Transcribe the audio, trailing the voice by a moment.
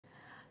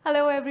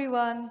Hello,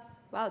 everyone.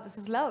 Wow, this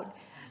is loud.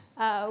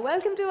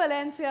 Welcome to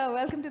Valencia,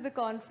 welcome to the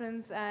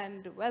conference,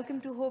 and welcome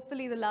to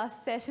hopefully the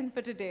last session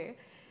for today.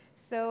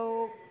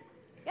 So,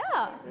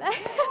 yeah,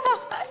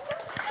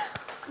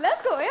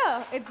 let's go.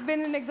 Yeah, it's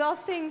been an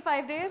exhausting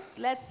 5 days.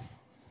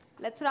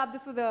 Let's wrap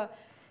this with a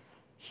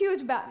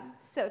huge bang.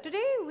 So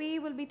today we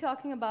will be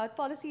talking about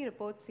Policy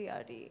Report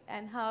CRD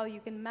and how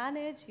you can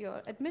manage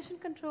your admission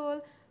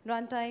control,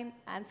 runtime,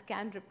 and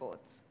scanned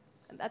reports.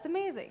 And that's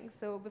amazing.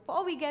 So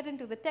before we get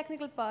into the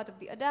technical part of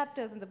the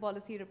adapters and the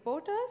policy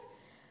reporters,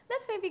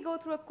 let's maybe go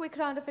through a quick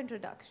round of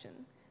introduction.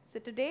 So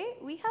today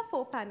we have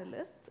 4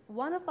 panelists.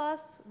 One of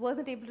us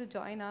wasn't able to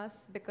join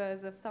us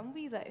because of some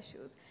visa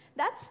issues.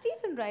 That's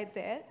Stephen right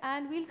there,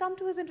 and we'll come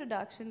to his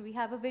introduction. We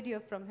have a video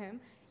from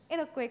him in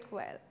a quick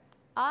while.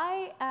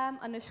 I am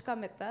Anushka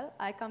Mittal.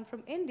 I come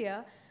from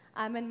India.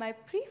 I'm in my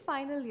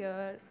pre-final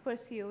year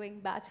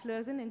pursuing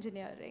bachelor's in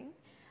engineering.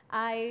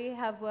 I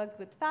have worked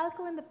with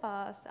Falco in the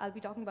past. I'll be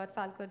talking about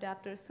Falco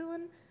adapter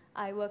soon.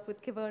 I work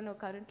with Kyverno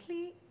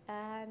currently,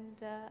 and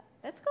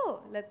let's go.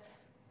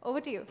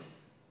 Over to you.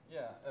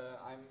 Yeah,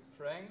 I'm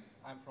Frank.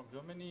 I'm from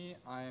Germany.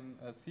 I'm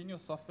a senior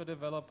software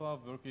developer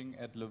working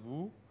at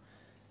Lovoo.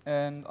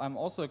 And I'm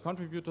also a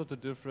contributor to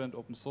different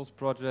open source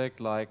projects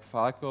like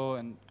Falco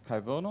and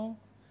Kyverno.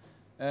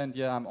 And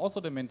yeah, I'm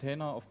also the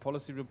maintainer of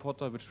Policy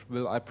Reporter, which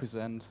I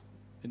present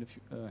in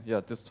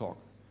this talk.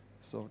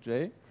 So,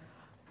 Jay?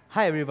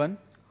 Hi everyone,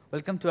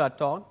 welcome to our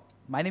talk.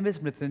 My name is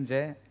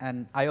Mritunjay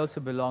and I also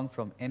belong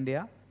from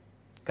India.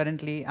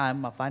 Currently,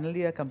 I'm a final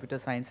year computer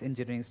science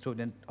engineering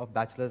student of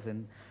bachelor's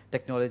in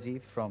technology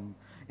from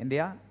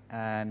India,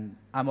 and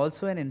I'm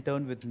also an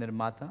intern with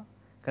Nirmata.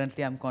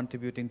 Currently, I'm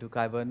contributing to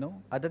Kyverno.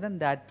 Other than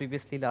that,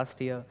 previously last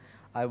year,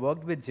 I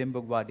worked with Jim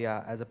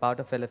Bugwadia as a part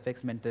of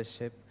LFX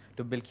mentorship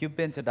to build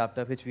KubeBench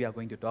adapter, which we are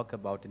going to talk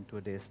about in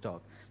today's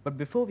talk. But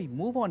before we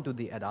move on to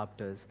the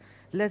adapters,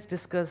 let's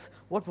discuss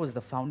what was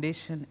the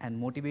foundation and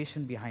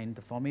motivation behind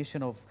the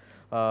formation of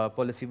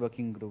policy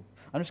working group.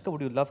 Anushka,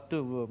 would you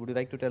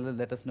like to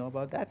let us know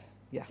about that?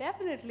 Yeah.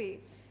 Definitely.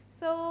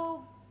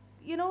 So,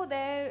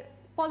 their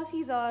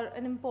policies are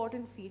an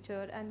important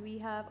feature, and we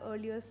have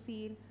earlier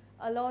seen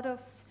a lot of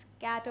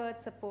scattered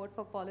support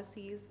for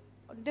policies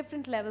on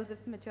different levels of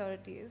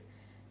maturities.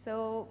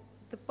 So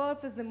the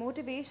purpose, the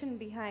motivation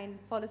behind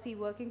policy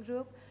working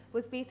group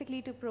was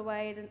basically to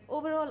provide an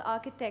overall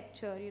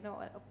architecture,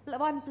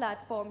 one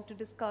platform to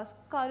discuss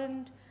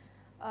current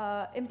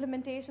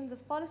implementations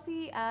of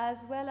policy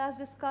as well as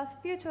discuss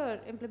future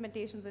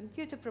implementations and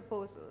future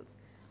proposals.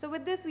 So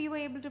with this, we were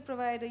able to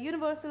provide a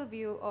universal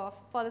view of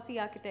policy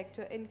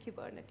architecture in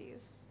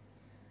Kubernetes.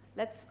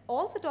 Let's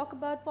also talk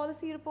about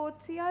Policy Report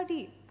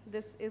CRD.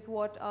 This is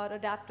what our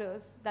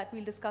adapters that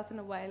we'll discuss in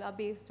a while are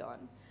based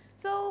on.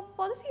 So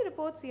Policy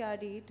Report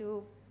CRD,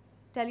 to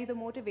tell you the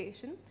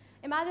motivation,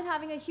 imagine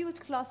having a huge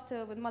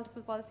cluster with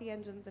multiple policy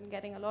engines and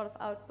getting a lot of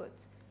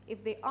outputs.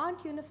 If they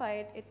aren't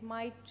unified, it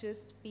might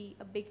just be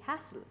a big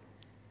hassle.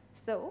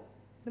 So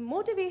the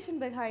motivation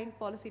behind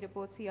Policy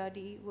Report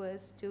CRD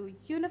was to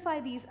unify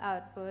these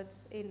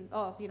outputs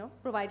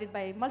provided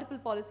by multiple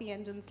policy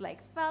engines like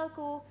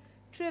Falco,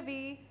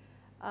 Trivi,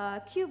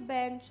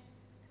 KubeBench,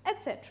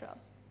 etc.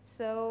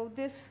 So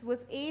this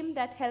was aimed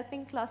at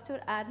helping cluster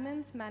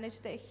admins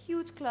manage their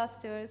huge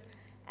clusters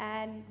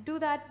and do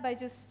that by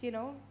just,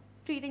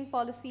 treating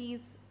policies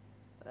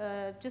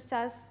just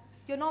as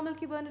your normal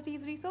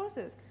Kubernetes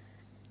resources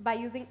by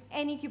using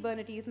any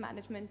Kubernetes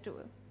management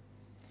tool.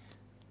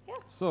 Yeah.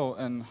 So,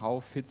 and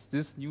how fits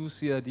this new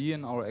CRD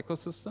in our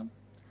ecosystem?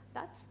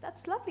 That's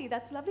lovely.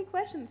 That's a lovely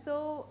question.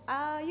 So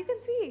you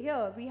can see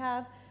here we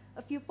have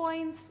a few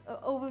points,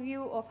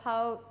 overview of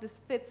how this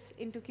fits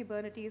into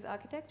Kubernetes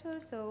architecture.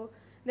 So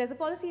there's a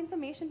policy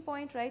information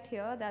point right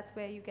here. That's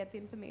where you get the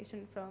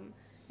information from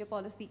your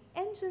policy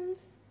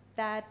engines,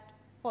 that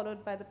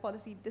followed by the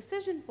policy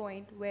decision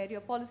point where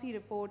your policy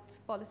reports,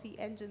 policy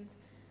engines,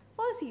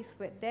 policies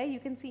fit. There you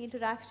can see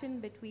interaction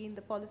between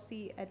the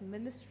policy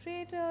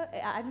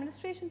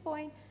administration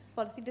point,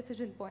 policy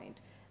decision point.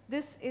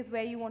 This is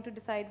where you want to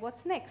decide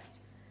what's next.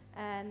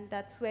 And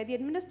that's where the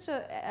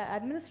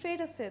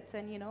administrator sits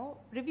and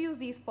reviews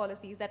these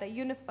policies that are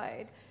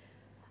unified.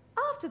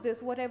 After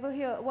this,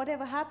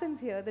 whatever happens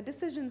here, the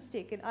decisions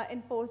taken are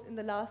enforced in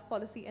the last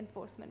policy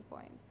enforcement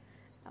point.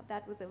 Now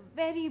that was a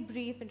very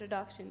brief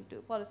introduction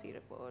to Policy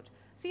Report,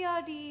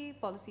 CRD,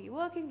 Policy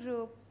Working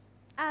Group,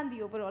 and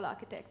the overall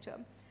architecture.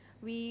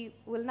 We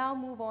will now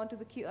move on to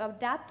the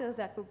adapters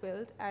that were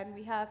built, and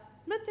we have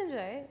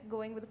Mritunjay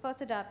going with the first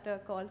adapter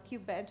called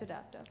KubeBench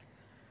adapter.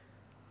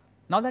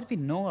 Now that we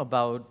know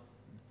about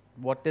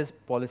what is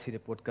Policy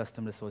Report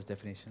Custom Resource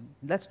Definition,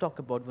 let's talk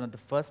about one of the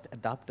first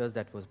adapters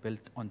that was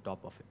built on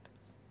top of it.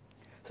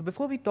 So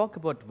before we talk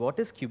about what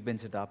is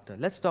KubeBench adapter,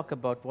 let's talk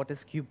about what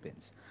is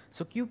KubeBench.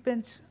 So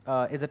KubeBench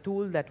is a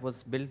tool that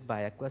was built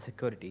by Aqua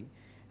Security,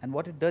 and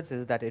what it does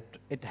is that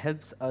it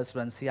helps us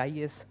run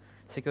CIS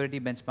security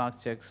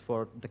benchmark checks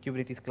for the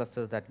Kubernetes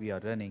clusters that we are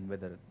running,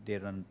 whether they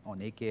run on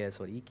AKS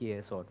or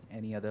EKS or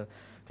any other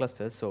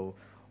clusters. So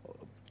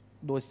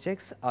those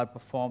checks are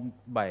performed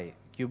by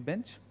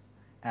Kubebench.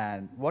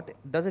 And what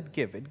does it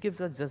give? It gives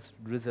us just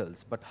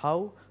results. But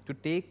how to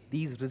take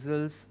these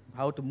results,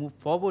 how to move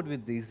forward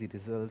with these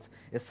results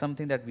is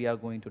something that we are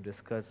going to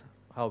discuss,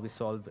 how we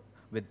solve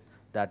with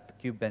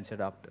that Kubebench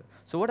adapter.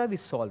 So what are we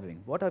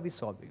solving? What are we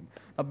solving?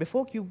 Now,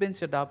 before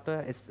Kubebench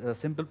adapter, it's a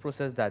simple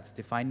process that's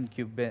defined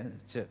in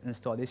Kubebench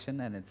installation,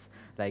 and it's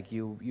like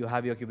you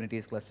have your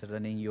Kubernetes cluster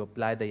running, you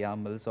apply the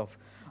YAMLs of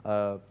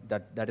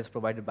that is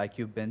provided by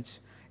Kubebench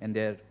in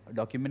their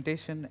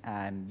documentation,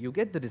 and you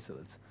get the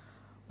results.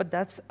 But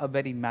that's a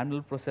very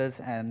manual process,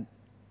 and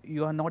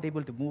you are not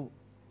able to move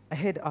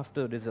ahead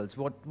after results.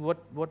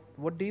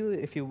 What do you,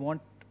 if you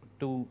want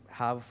to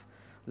have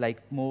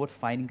like more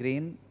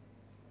fine-grained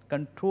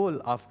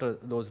control after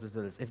those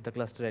results, if the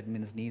cluster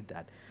admins need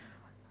that?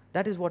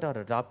 That is what our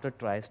adapter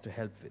tries to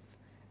help with.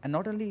 And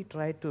not only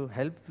try to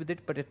help with it,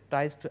 but it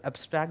tries to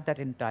abstract that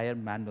entire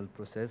manual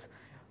process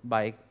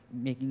by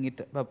making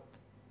it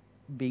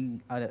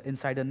being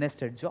inside a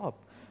nested job.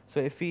 So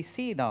if we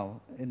see now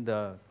in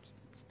the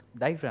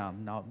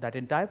diagram, now that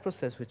entire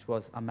process, which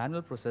was a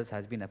manual process,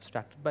 has been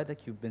abstracted by the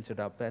Kubebench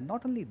adapter. And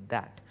not only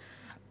that,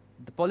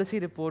 the policy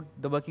report,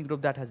 the working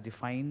group that has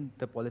defined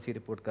the policy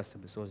report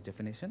custom resource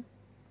definition,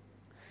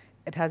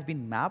 it has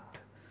been mapped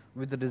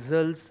with the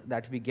results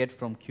that we get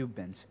from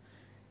Kubebench.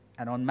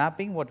 And on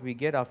mapping, what we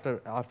get after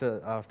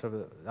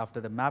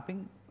the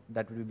mapping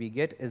that we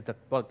get is the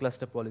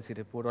cluster policy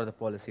report or the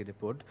policy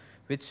report,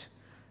 which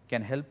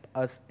can help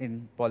us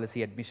in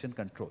policy admission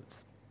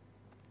controls.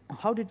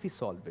 How did we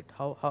solve it?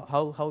 What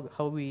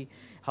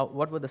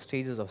were the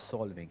stages of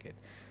solving it?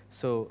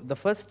 So the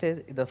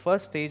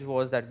first stage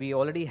was that we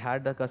already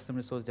had the custom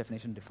resource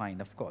definition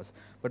defined, of course,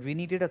 but we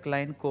needed a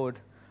client code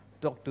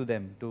to talk to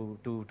them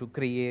to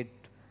create,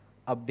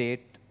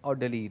 update, or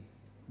delete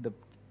the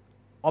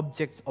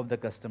objects of the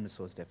custom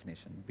resource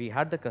definition. We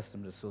had the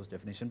custom resource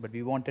definition, but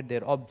we wanted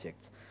their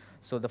objects.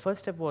 So the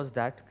first step was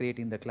that,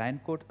 creating the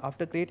client code.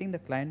 After creating the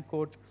client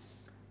code,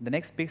 the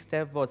next big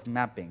step was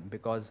mapping,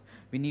 because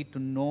we need to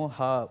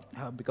know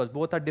because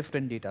both are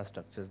different data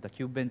structures. The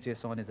Kubebench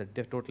JSON is a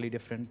totally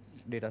different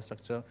data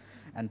structure,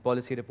 and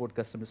policy report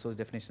custom resource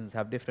definitions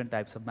have different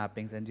types of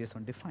mappings and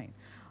JSON defined.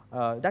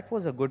 That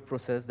was a good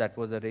process. That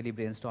was a really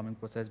brainstorming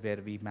process where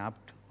we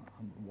mapped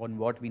on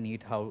what we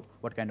need,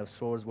 what kind of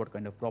source, what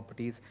kind of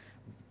properties,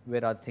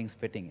 where are things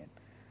fitting in.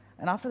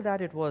 And after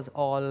that, it was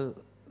all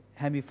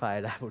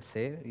hemified, I would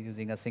say.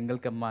 Using a single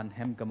command,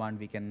 hem command,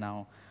 we can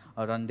now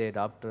run the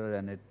adapter,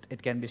 and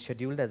it can be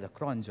scheduled as a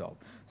cron job.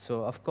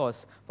 So of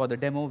course, for the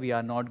demo, we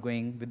are not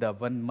going with a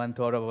 1 month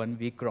or a 1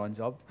 week cron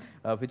job,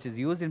 which is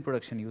used in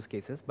production use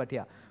cases. But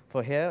yeah,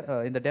 for here,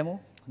 in the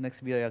demo,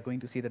 next we are going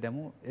to see the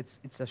demo.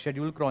 It's a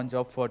scheduled cron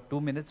job for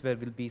 2 minutes, where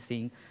we'll be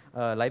seeing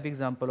a live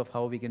example of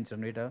how we can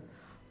generate a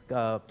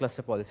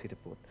cluster policy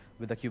report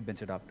with the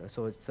Kubebench adapter.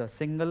 So it's a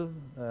single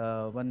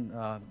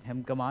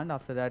hem command.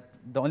 After that,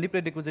 the only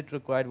prerequisite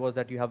required was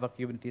that you have a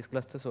Kubernetes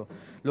cluster. So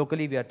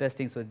locally we are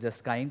testing, so it's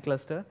just kind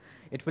cluster.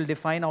 It will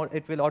define, or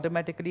it will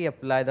automatically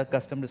apply the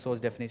custom resource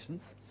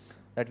definitions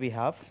that we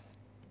have.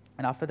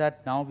 And after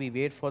that, now we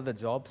wait for the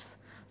jobs.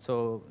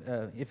 So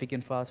if we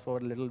can fast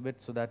forward a little bit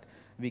so that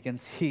we can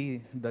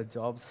see the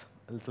jobs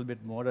a little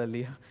bit more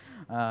earlier.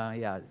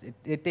 Yeah,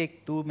 it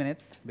takes 2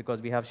 minutes because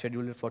we have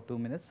scheduled it for 2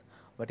 minutes.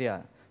 But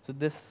yeah, so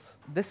this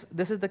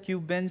is the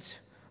Kubebench,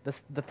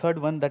 the third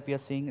one that we are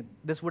seeing.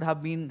 This would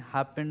have been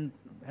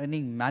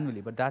happening manually,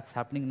 but that's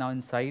happening now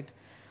inside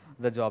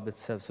the job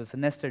itself. So it's a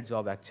nested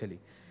job actually.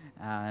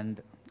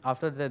 And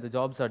after the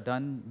jobs are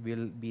done,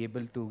 we'll be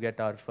able to get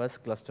our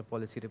first cluster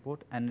policy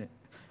report. And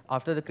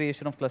after the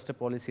creation of cluster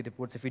policy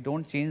reports, if we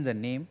don't change the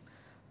name,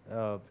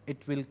 it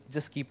will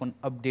just keep on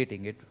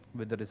updating it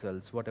with the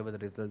results, whatever the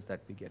results that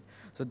we get.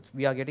 So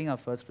we are getting our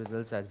first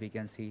results, as we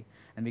can see,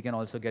 and we can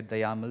also get the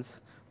YAMLs,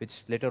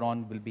 which later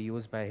on will be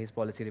used by his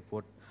policy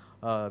report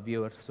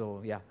viewer.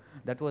 So yeah,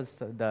 that was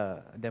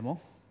the demo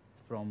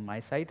from my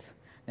side.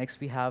 Next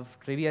we have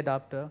Trivia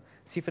Adapter.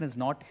 Stephen is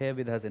not here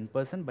with us in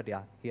person, but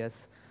yeah, he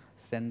has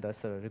sent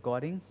us a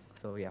recording.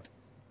 So yeah.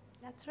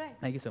 That's right.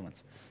 Thank you so much.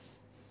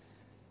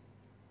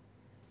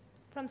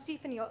 From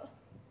Stephen Yall.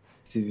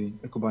 TV,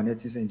 a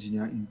Kubernetes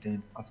engineer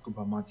intern at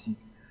Kubernetes.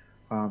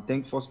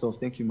 First off,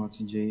 thank you,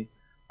 Mritunjay,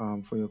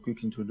 for your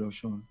quick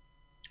introduction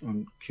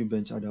on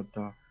Kubebench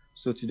adapter.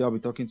 So today I'll be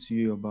talking to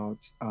you about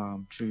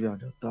Trivia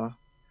Adapter.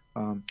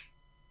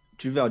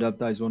 Trivia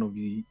Adapter is one of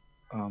the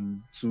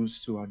tools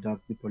to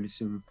adapt the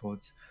policy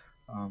reports.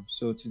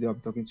 So today I'll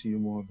be talking to you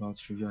more about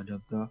Trivia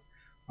Adapter.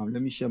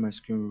 Let me share my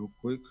screen real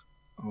quick.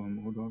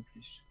 Hold on,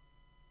 please.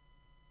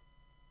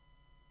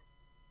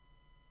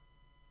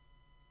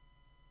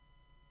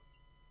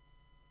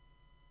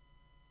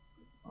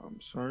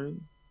 I'm sorry.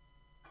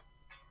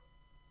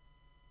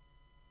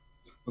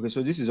 Okay,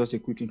 so this is just a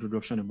quick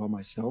introduction about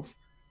myself.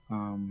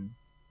 I'm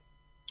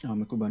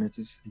a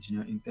Kubernetes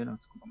engineer intern at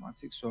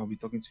Kubernetes, so I'll be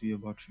talking to you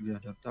about Trivia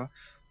Adapter.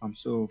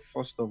 So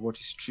first of what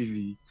is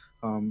Trivia?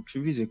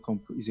 Trivia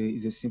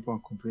is a simple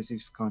and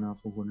comprehensive scanner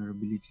for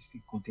vulnerabilities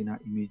in container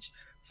image,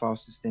 file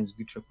systems,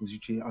 Git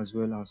repository, as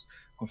well as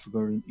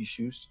configuring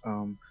issues.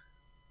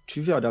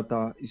 Trivia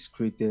Adapter is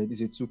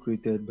a tool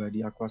created by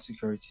the Aqua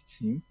Security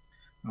team.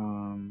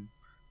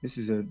 This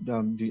is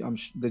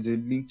there's a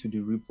link to the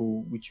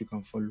repo which you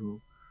can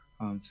follow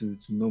to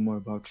know more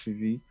about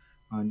Trivi.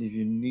 And if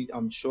you need,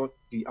 I'm sure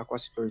the Aqua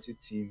Security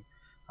team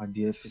are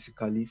there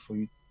physically for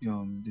you.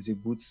 There's a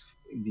booth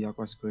in the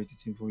Aqua Security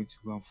team for you to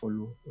go and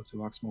follow or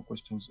to ask more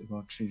questions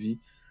about Trivi.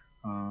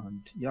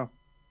 And yeah,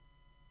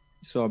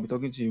 so I'll be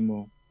talking to you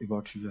more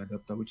about Trivia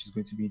Adapter, which is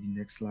going to be in the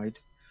next slide.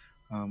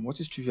 What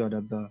is Trivia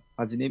Adapter?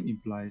 As the name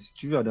implies,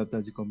 Trivia Adapter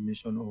is a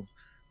combination of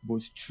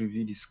both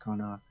Trivi, the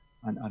scanner,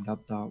 and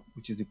Adapter,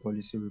 which is the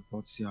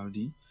PolicyReport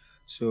CRD.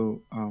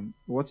 So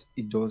what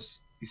it does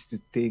is to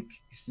take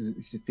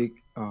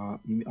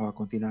our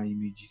container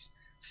images,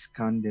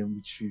 scan them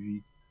with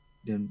Trivi,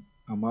 then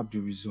map the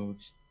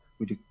results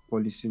with the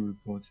policy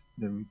report,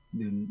 then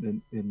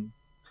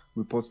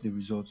report the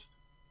results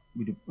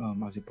with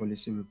the, as a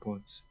policy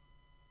report.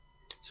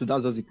 So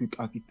that's just a quick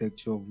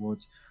architecture of what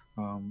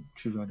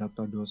Trivial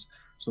Adapter does.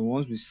 So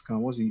once we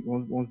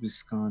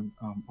scan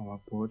our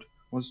pod,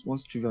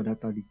 once Trivial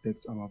Adapter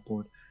detects our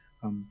pod,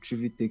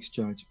 Trivi takes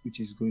charge, which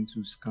is going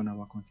to scan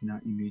our container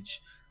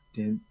image,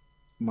 then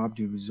map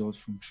the results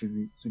from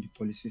Trivi to the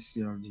policy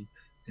CRD,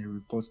 then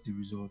report the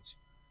results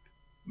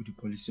with the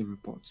policy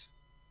report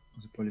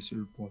as a policy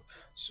report.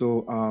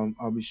 So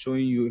I'll be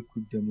showing you a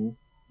quick demo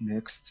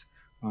next,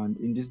 and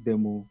in this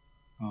demo,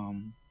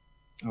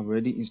 I've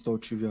already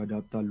installed Trivial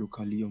Adapter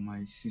locally on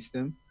my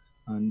system,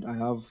 and I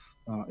have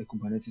a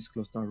Kubernetes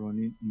cluster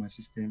running on my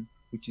system,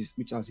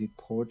 which has a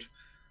pod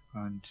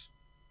and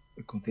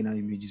a container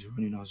image is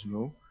running as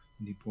well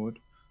in the pod.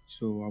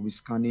 So I'll be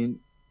scanning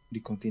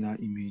the container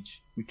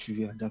image with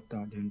Trivial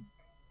Adapter, then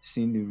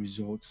seeing the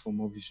results for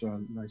more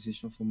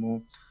visualization, for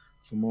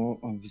more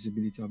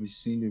visibility. I'll be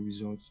seeing the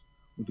results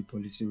with the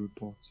policy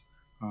report.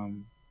 I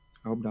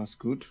hope that's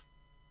good.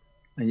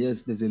 And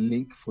yes, there's a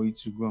link for you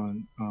to go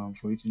and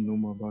for you to know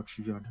more about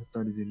Trivial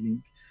Adapter. There's a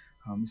link.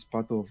 It's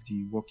part of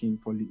the working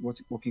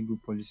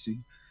group policy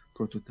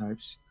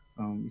prototypes.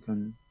 You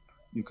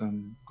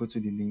can go to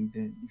the link.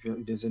 Then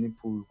if there's any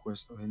pull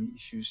request or any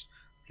issues,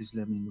 please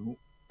let me know.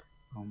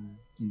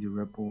 In the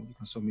repo, you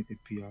can submit a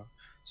PR.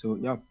 So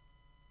yeah,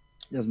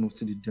 let's move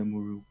to the demo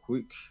real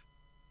quick.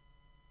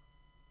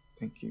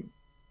 Thank you.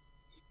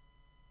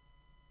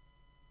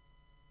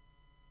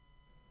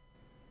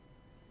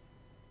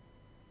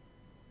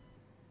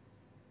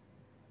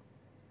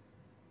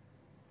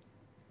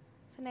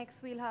 So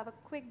next we'll have a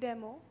quick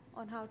demo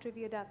on how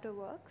Trivia Adapter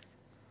works.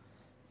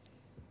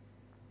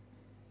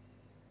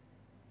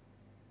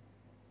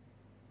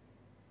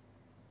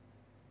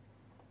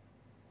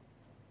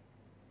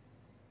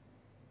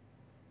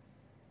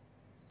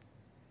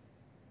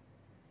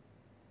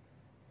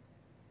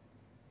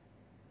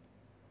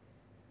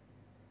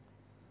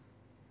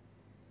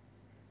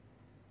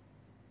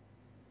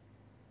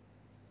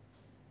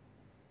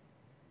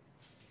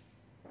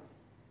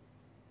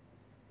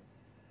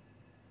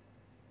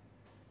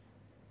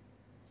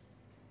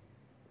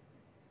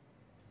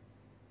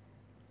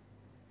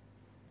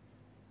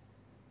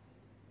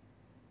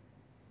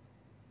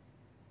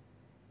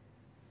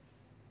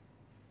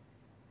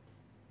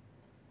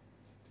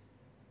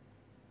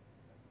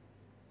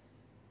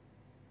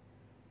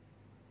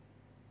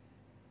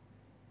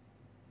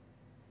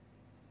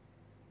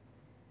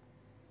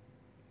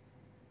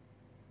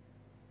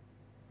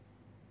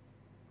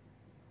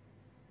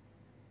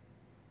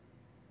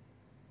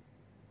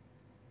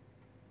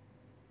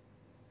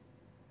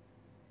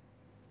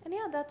 And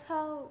yeah, that's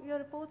how your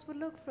reports would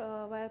look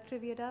via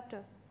Trivia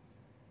Adapter.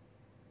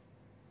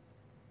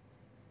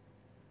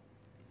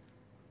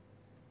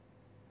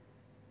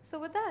 So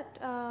with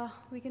that,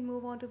 we can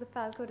move on to the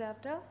Falco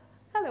adapter.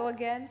 Hello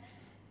again.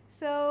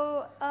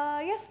 So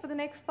yes, for the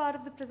next part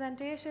of the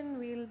presentation,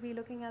 we'll be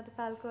looking at the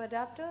Falco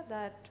adapter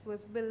that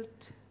was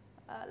built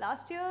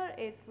last year.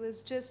 It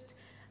was just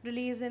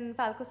released in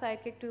Falco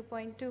Sidekick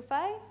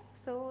 2.25.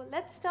 So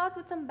let's start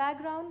with some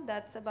background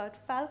that's about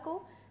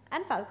Falco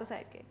and Falco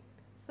Sidekick.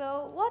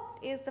 So what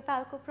is the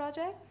Falco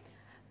project?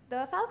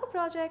 The Falco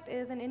project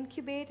is an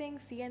incubating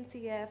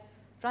CNCF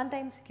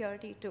runtime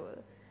security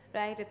tool,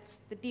 right? It's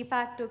the de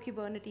facto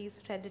Kubernetes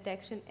threat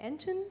detection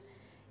engine.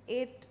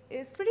 It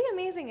is pretty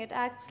amazing. It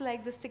acts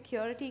like the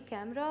security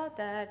camera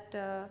that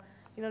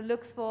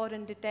looks for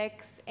and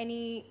detects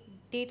any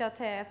data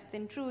thefts,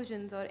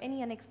 intrusions, or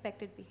any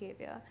unexpected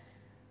behavior.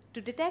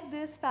 To detect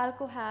this,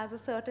 Falco has a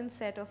certain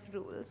set of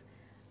rules.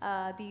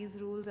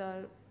 These rules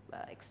are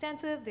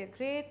extensive, they're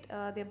great,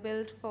 they're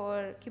built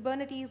for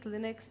Kubernetes,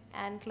 Linux,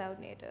 and cloud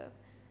native.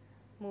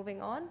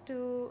 Moving on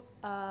to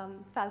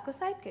Falco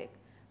Sidekick.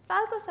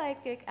 Falco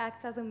Sidekick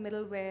acts as a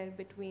middleware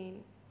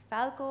between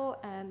Falco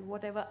and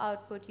whatever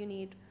output you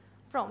need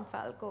from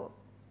Falco.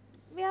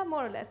 Yeah,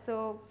 more or less.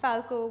 So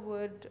Falco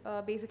would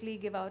basically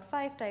give out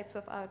 5 types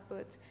of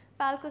outputs.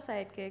 Falco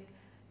Sidekick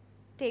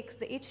takes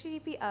the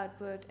HTTP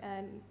output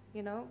and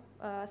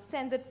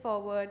sends it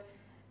forward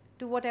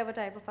to whatever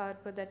type of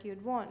output that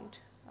you'd want.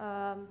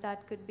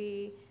 That could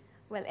be,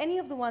 well, any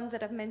of the ones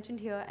that I've mentioned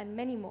here and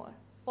many more.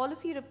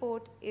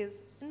 PolicyReport is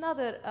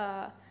another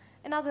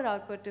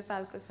output to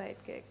Falco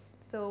Sidekick.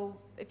 So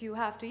if you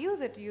have to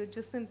use it, you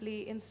just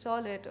simply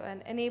install it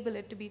and enable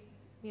it to be,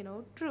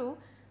 true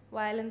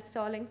while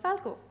installing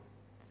Falco.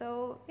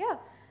 So yeah,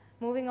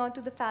 moving on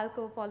to the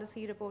Falco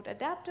Policy Report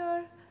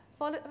Adapter.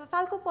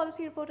 Falco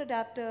Policy Report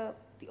Adapter,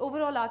 the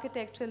overall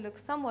architecture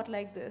looks somewhat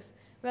like this,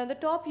 where on the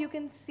top you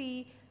can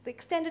see the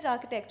extended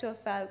architecture of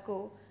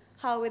Falco,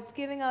 how it's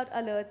giving out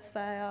alerts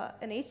via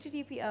an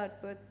HTTP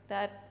output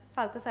that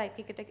Falco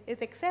Sidekick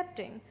is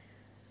accepting.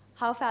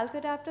 How Falco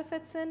Adapter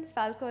fits in,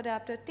 Falco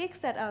Adapter takes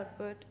that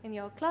output in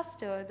your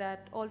cluster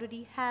that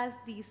already has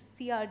these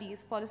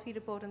CRDs, Policy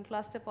Report and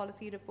Cluster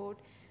Policy Report,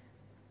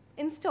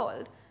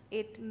 installed.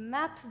 It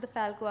maps the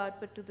Falco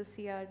output to the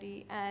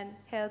CRD and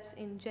helps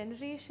in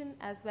generation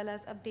as well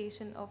as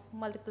updation of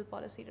multiple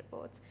policy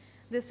reports.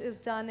 This is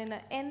done in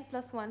an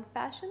N+1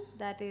 fashion,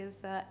 that is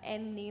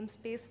N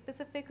namespace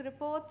specific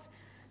reports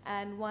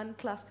and one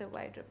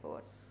cluster-wide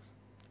report.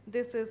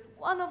 This is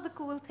one of the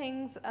cool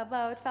things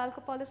about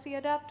Falco Policy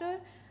Adapter.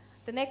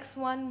 The next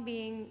one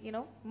being,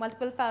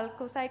 multiple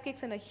Falco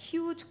sidekicks in a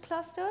huge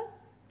cluster.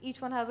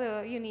 Each one has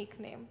a unique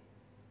name.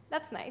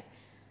 That's nice.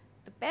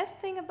 The best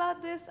thing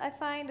about this, I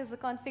find, is the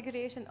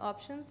configuration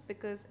options,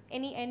 because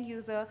any end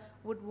user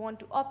would want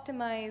to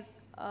optimize,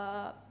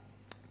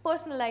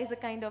 personalize the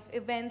kind of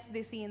events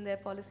they see in their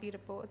policy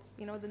reports,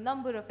 the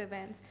number of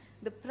events,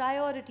 the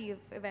priority of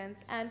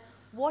events, and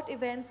what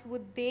events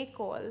would they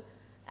call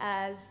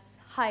as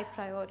high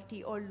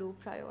priority or low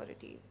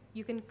priority.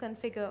 You can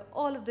configure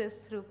all of this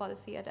through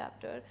Policy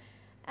Adapter.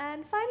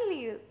 And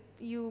finally,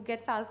 you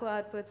get Falco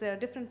outputs. There are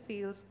different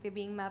fields. They're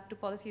being mapped to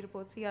Policy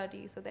Report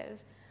CRD, so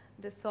there's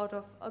this sort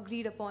of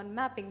agreed upon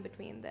mapping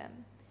between them.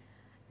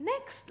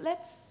 Next,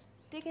 let's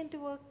dig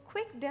into a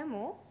quick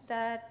demo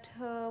that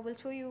will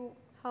show you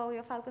how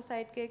your Falco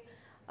Sidekick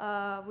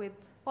with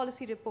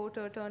Policy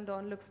Reporter turned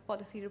on looks,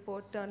 Policy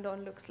Report turned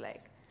on looks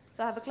like.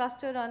 So I have a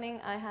cluster running.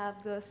 I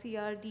have the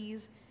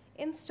CRDs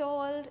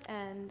installed,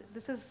 and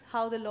this is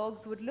how the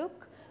logs would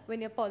look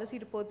when your policy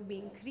report's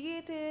being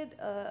created,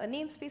 a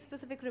namespace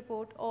specific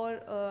report or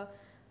a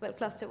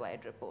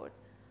cluster-wide report.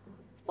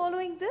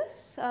 Following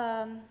this,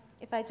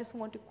 if I just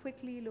want to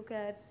quickly look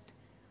at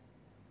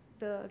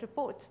the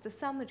reports, the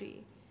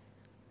summary,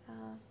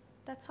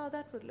 that's how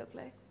that would look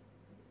like.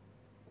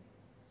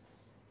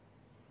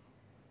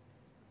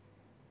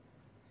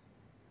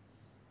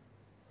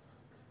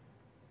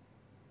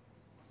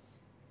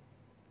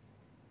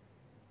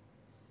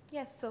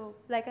 Yes, so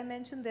like I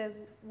mentioned, there's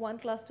one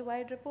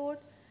cluster-wide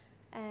report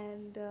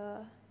and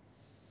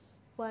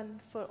one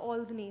for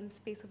all the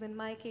namespaces. In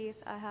my case,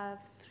 I have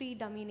 3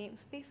 dummy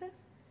namespaces,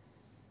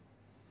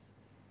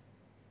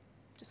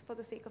 just for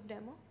the sake of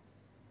demo.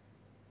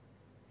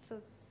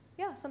 So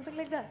yeah, something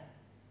like that.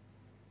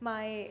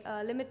 My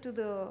limit to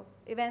the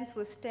events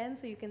was 10,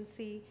 so you can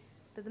see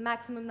that the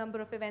maximum number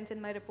of events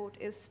in my report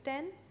is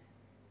 10.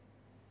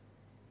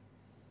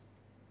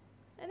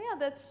 And yeah,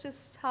 that's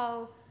just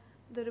how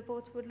the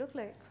reports would look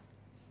like.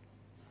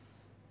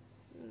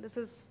 This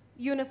is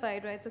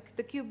unified, right? So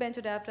the Kubebench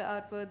adapter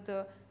output,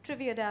 the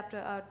Trivia adapter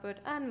output,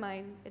 and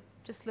mine, it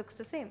just looks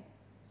the same.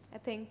 I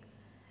think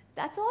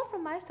that's all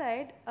from my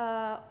side.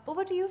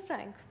 Over to you,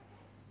 Frank.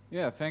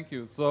 Yeah, thank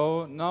you.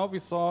 So now we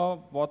saw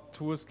what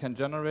tools can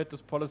generate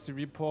these policy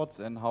reports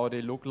and how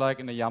they look like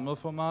in a YAML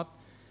format.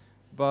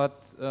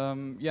 But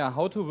yeah,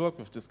 how to work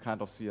with this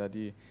kind of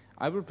CRD.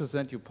 I will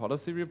present you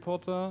Policy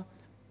Reporter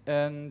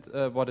and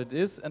what it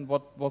is and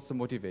what was the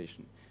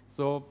motivation.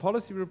 So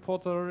Policy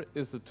Reporter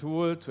is a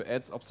tool to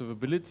add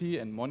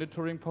observability and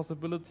monitoring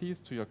possibilities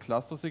to your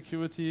cluster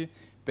security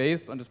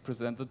based on this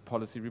presented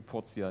Policy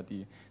Report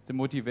CRD. The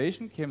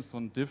motivation came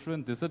from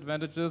different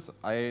disadvantages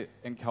I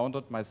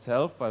encountered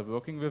myself while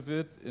working with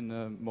it in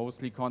a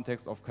mostly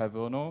context of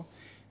Kyverno.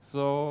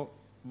 So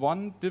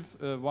one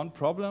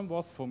problem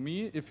was for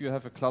me, if you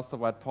have a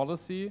cluster-wide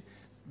policy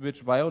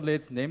which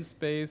violates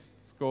namespace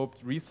scoped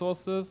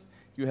resources,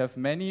 you have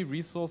many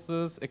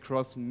resources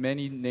across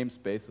many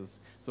namespaces.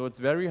 So it's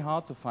very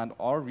hard to find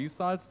all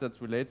results that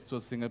relates to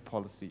a single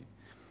policy.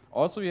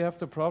 Also, you have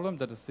the problem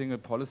that a single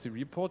policy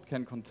report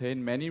can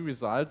contain many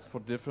results for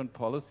different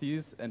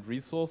policies and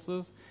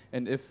resources.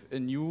 And if a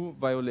new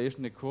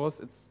violation occurs,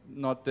 it's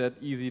not that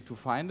easy to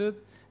find it.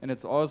 And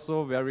it's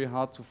also very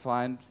hard to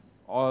find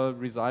all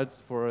results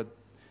for a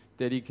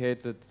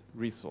dedicated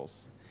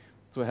resource.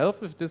 To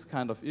help with this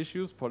kind of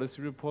issues,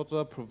 Policy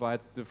Reporter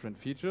provides different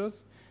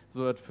features.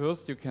 So at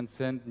first, you can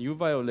send new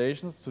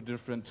violations to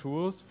different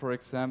tools, for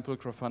example,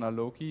 Grafana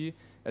Loki,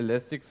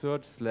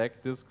 Elasticsearch,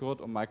 Slack,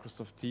 Discord, or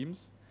Microsoft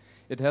Teams.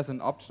 It has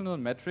an optional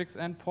metrics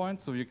endpoint,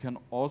 so you can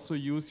also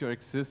use your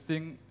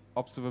existing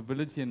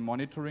observability and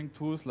monitoring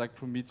tools like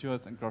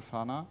Prometheus and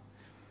Grafana.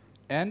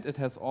 And it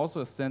has also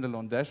a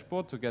standalone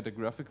dashboard to get a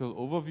graphical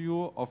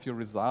overview of your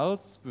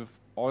results with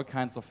all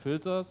kinds of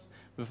filters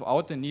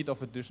without the need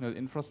of additional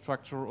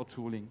infrastructure or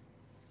tooling.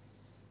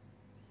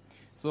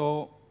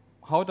 So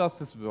how does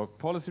this work?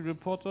 Policy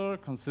Reporter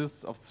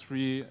consists of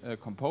 3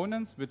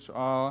 components which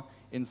are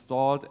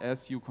installed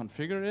as you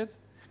configure it.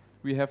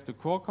 We have the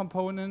core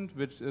component,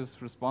 which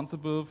is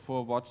responsible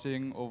for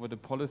watching over the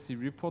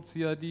PolicyReport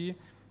CRD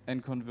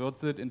and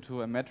converts it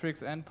into a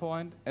metrics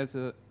endpoint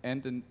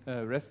and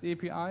a REST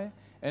API.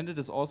 And it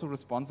is also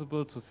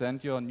responsible to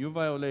send your new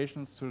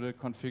violations to the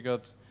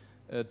configured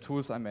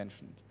tools I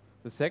mentioned.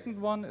 The second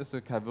one is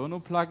the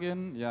Kyverno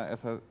plugin. Yeah,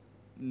 as the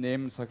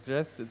name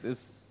suggests, it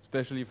is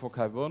especially for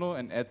Kyverno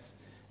and adds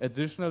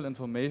additional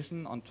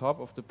information on top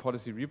of the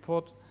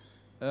PolicyReport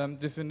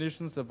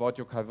definitions about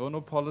your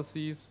Kyverno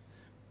policies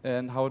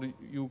and how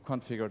you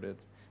configured it.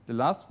 The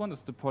last one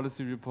is the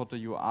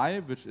PolicyReporter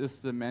UI, which is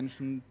the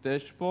mentioned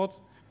dashboard,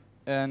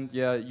 and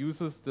yeah,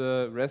 uses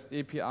the REST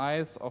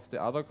APIs of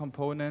the other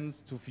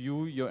components to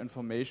view your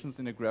informations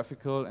in a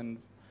graphical and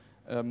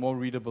more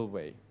readable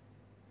way.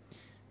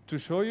 To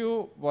show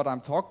you what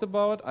I'm talked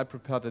about, I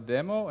prepared a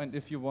demo, and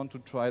if you want to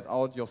try it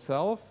out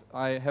yourself,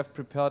 I have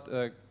prepared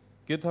a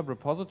GitHub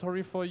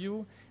repository for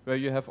you, where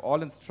you have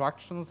all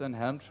instructions and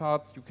Helm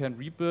charts. You can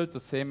rebuild the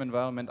same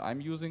environment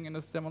I'm using in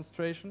this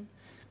demonstration.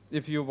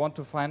 If you want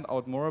to find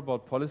out more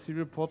about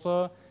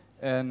PolicyReporter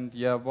and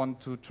want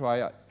to try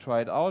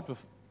it out with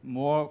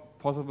more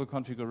possible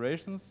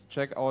configurations,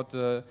 check out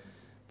the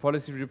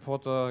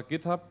PolicyReporter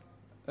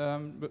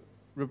GitHub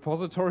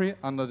repository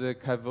under the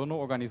Kyverno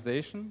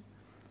organization.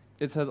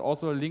 It has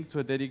also a link to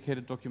a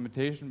dedicated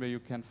documentation where you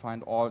can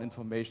find all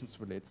information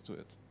relates to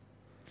it.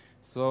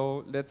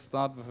 So let's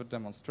start with a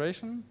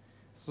demonstration.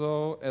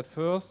 So at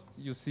first,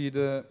 you see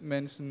the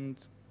mentioned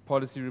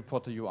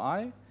PolicyReporter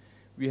UI.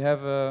 We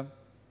have a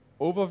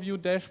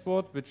overview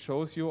dashboard which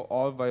shows you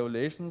all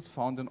violations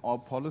found in all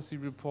policy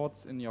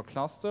reports in your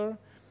cluster.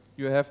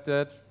 You have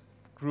that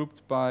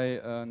grouped by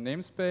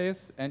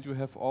namespace, and you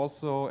have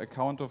also a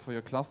counter for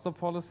your cluster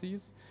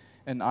policies.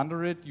 And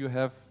under it, you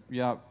have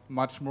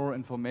much more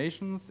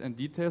information and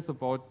details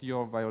about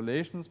your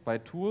violations by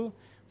tool.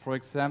 For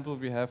example,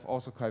 we have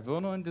also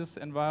Kyverno in this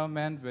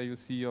environment where you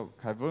see your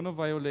Kyverno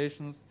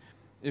violations.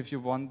 If you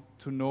want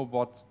to know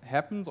what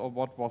happened or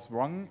what was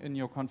wrong in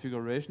your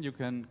configuration, you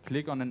can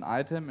click on an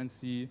item and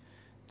see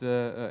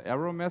the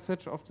error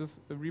message of this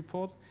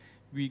report.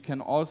 We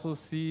can also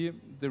see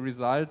the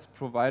results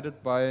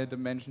provided by the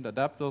mentioned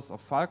adapters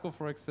of Falco,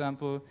 for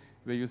example,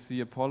 where you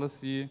see a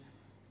policy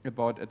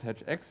about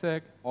attach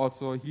exec.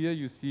 Also here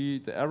you see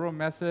the error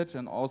message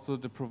and also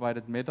the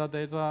provided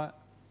metadata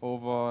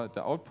over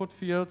the output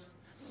fields,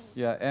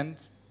 and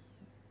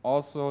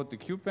also the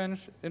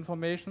QBench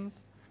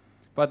informations.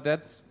 But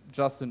that's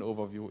just an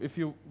overview. If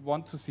you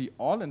want to see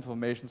all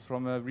information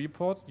from a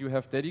report, you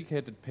have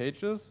dedicated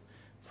pages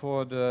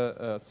for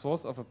the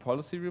source of a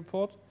policy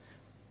report.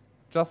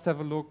 Just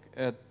have a look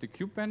at the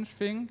QBench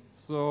thing.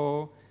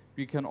 So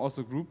we can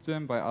also group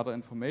them by other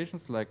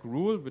informations like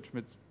rule, which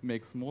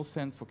makes more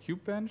sense for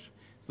QBench.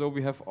 So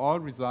we have all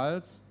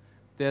results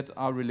that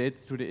are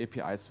related to the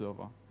API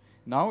server.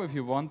 Now, if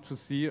you want to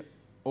see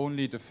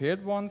only the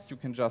failed ones, you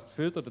can just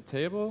filter the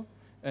table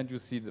and you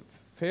see the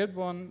failed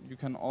one. You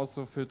can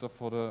also filter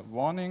for the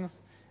warnings.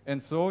 And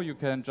so you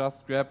can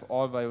just grab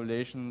all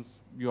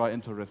violations you are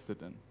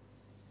interested in.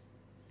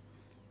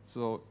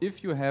 So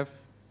if you have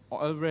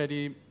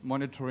already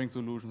monitoring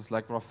solutions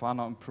like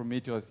Grafana and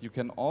Prometheus, you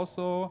can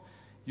also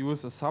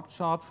use a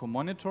subchart for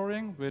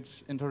monitoring,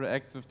 which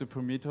interacts with the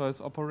Prometheus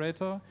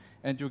operator.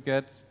 And you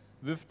get,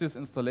 with this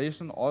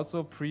installation,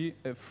 also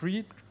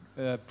predefined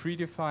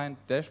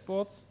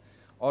dashboards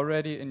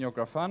already in your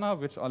Grafana,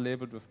 which are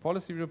labeled with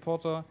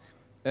PolicyReporter.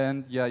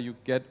 And you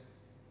get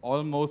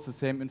almost the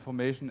same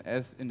information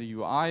as in the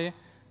UI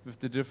with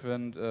the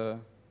different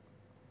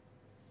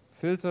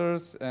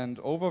filters and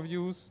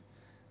overviews.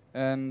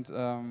 And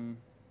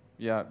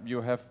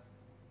you have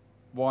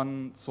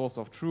one source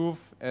of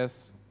truth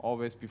as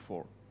always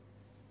before.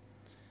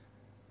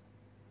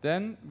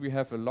 Then we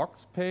have a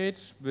logs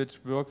page, which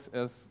works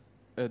as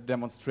a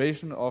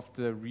demonstration of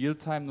the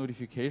real-time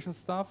notification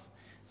stuff.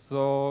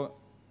 So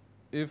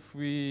if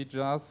we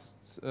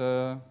just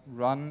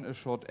run a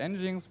short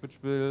Nginx, which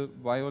will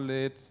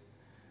violate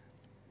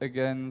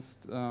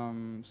against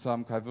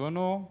some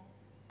Kyverno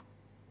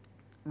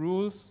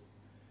rules,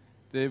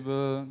 they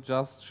will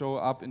just show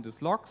up in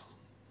these logs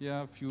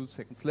a few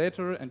seconds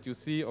later, and you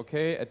see,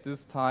 okay, at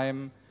this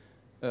time,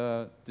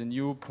 the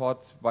new pod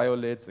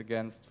violates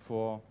against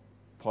 4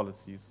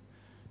 policies.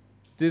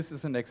 This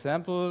is an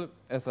example.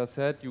 As I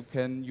said, you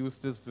can use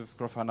this with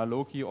Grafana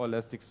Loki or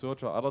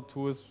Elasticsearch or other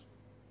tools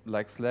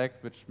like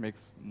Slack, which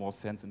makes more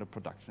sense in a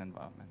production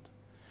environment.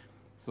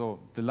 So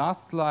the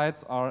last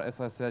slides are, as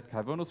I said,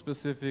 Kyverno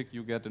specific.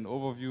 You get an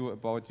overview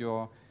about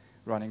your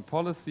running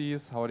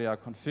policies, how they are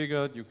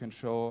configured. You can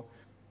show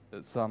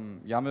some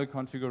YAML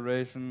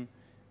configuration,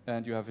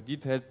 and you have a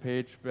detailed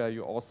page where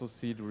you also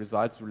see the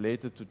results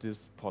related to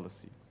this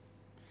policy.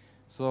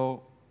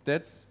 So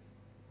that's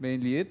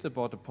mainly it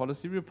about the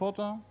policy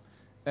reporter.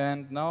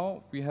 And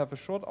now we have a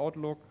short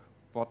outlook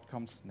what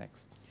comes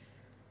next.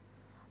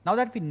 Now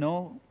that we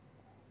know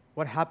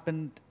what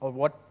happened or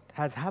what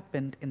has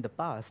happened in the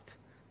past,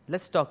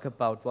 let's talk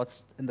about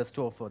what's in the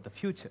store for the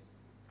future.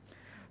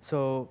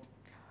 So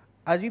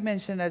as we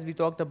mentioned, as we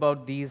talked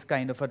about these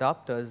kind of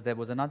adapters, there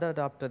was another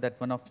adapter that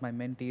one of my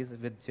mentees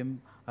with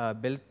Jim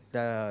built.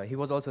 He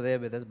was also there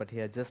with us, but he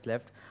had just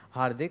left,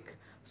 Hardik.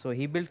 So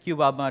he built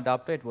CubeArmor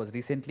adapter. It was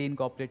recently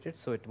incorporated,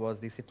 so it was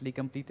recently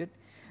completed.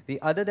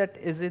 The other that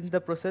is in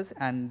the process,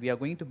 and we are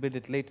going to build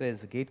it later, is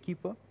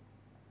Gatekeeper.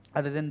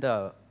 Other than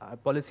the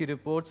policy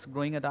reports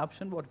growing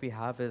adoption, what we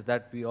have is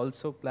that we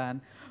also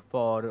plan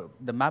for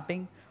the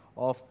mapping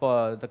of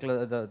the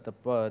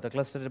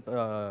cluster,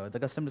 the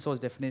custom resource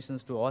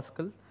definitions to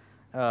OSCL,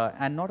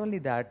 and not only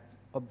that,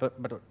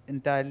 but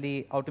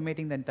entirely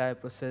automating the entire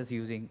process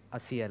using a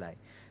CLI.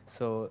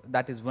 So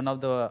that is one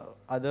of the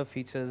other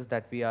features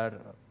that we are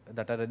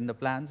that are in the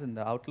plans in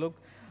the outlook.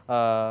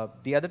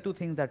 The other two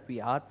things that we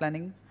are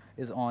planning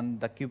is on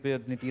the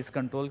Kubernetes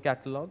control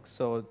catalog.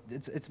 So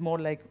it's more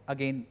like,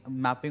 again,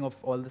 mapping of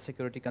all the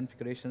security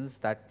configurations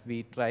that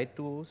we try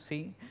to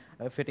see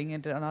fitting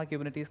into our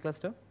Kubernetes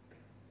cluster.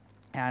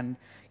 And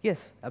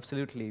yes,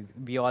 absolutely,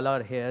 we all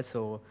are here,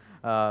 so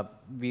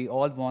we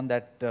all want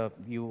that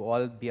you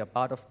all be a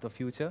part of the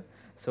future.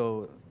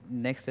 So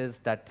next is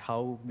that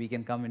how we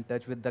can come in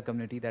touch with the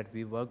community that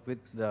we work with,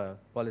 the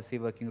policy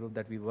working group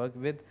that we work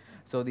with.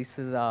 So this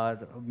is our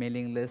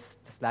mailing list,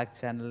 Slack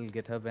channel,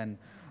 GitHub, and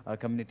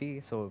community.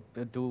 So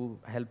do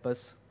help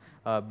us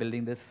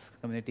building this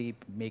community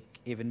make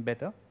even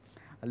better.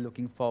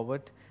 Looking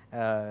forward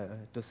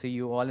to see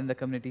you all in the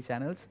community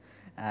channels.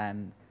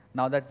 And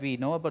now that we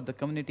know about the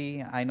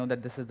community, I know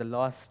that this is the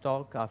last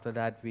talk. After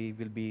that, we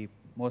will be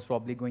most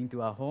probably going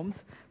to our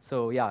homes.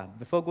 So yeah,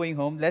 before going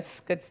home,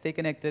 let's stay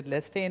connected.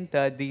 Let's stay in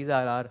touch. These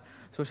are our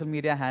social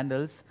media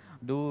handles.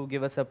 Do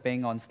give us a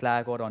ping on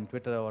Slack or on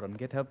Twitter or on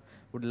GitHub.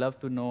 Would love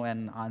to know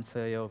and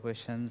answer your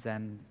questions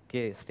and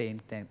stay in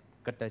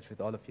touch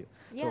with all of you.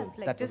 Yeah, so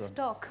like just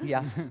talk.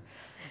 Yeah.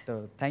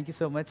 So thank you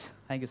so much.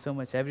 Thank you so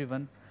much,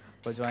 everyone,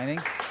 for joining.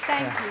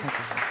 Thank you.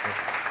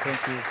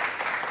 Thank you.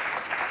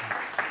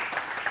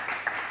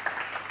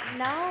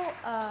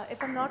 Now,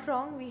 if I'm not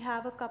wrong, we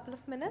have a couple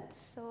of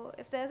minutes. So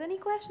if there's any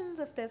questions,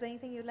 if there's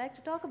anything you'd like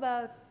to talk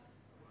about,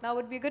 now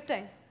would be a good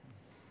time.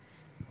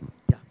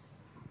 Yeah.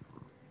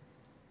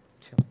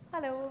 Sure.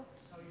 Hello.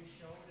 So you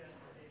showed that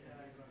in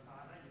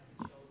Grafana, you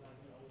showed like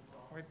the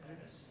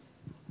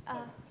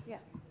overall. Yeah.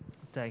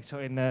 Thanks. So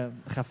in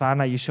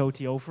Grafana, you showed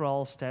the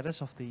overall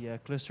status of the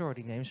cluster or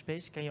the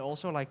namespace. Can you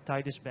also like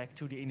tie this back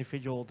to the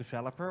individual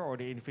developer or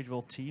the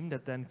individual team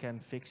that then can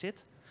fix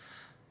it?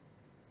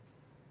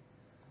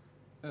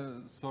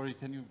 Sorry,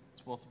 can you,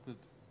 it was a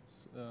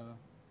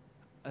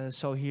bit...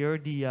 So here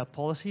the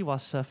policy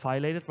was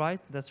violated,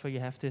 right? That's where you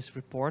have this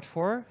report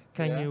for.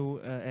 Can you,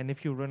 and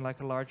if you run like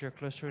a larger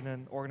cluster in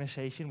an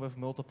organization with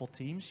multiple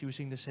teams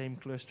using the same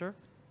cluster,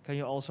 can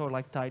you also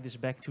like tie this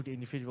back to the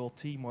individual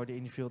team or the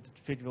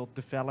individual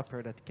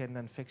developer that can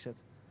then fix it?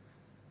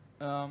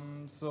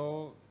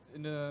 So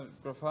in the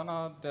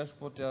Grafana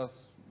dashboard,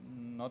 there's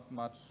not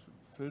much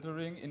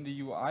filtering. In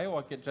the UI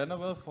or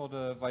general for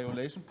the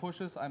violation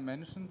pushes I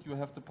mentioned, you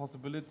have the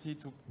possibility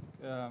to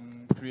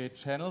create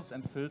channels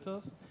and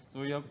filters.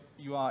 So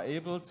you are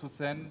able to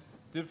send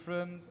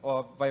different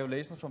or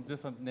violations from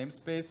different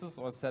namespaces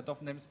or a set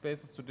of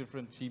namespaces to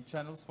different cheat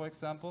channels, for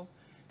example.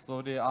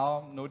 So they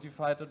are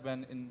notified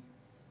when in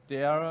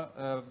their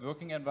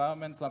working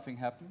environment something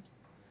happened.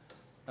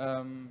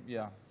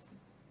 Yeah.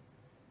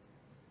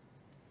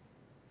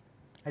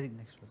 I think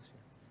next was here.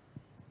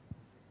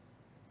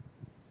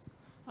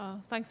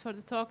 Thanks for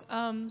the talk.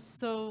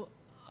 So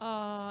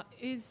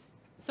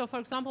for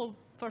example,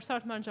 for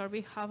Cert Manager,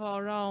 we have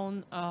our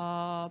own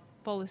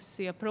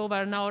policy approver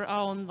and our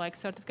own like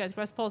certificate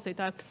request policy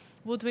type.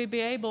 Would we be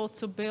able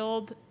to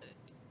build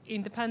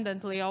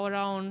independently our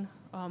own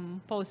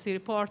policy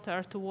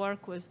reporter to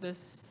work with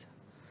this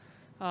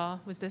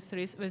what was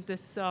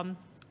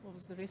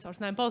the resource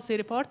name? Policy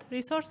report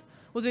resource?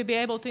 Would we be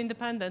able to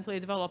independently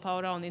develop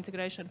our own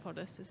integration for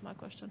this, is my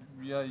question.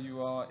 Yeah,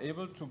 you are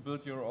able to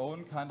build your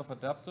own kind of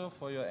adapter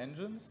for your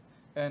engines.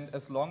 And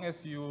as long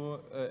as you,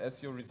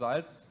 as your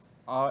results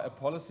are a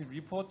policy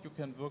report, you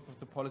can work with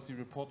the policy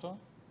reporter.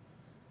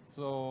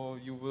 So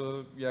you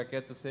will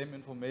get the same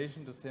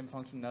information, the same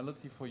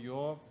functionality for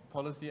your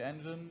policy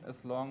engine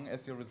as long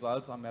as your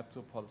results are mapped to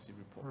a policy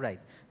report. Right.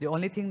 The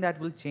only thing that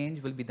will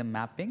change will be the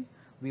mapping.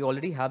 We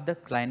already have the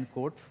client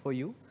code for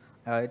you.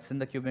 It's in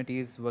the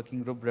Kubernetes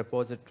working group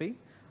repository.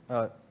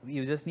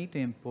 You just need to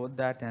import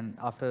that, and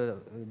after,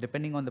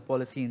 depending on the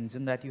policy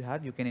engine that you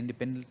have, you can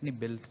independently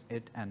build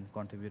it and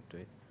contribute to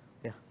it.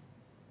 Yeah.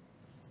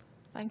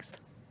 Thanks.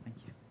 Thank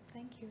you.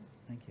 Thank you.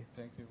 Thank you.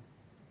 Thank you.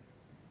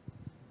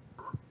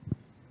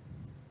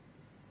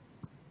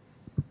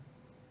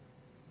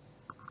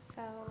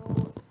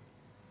 So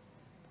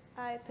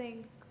I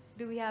think,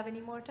 do we have any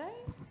more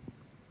time?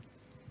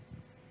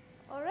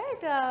 All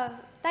right.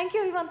 Thank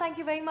you, everyone. Thank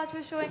you very much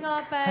for showing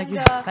up. And, Thank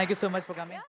you. Thank you so much for coming.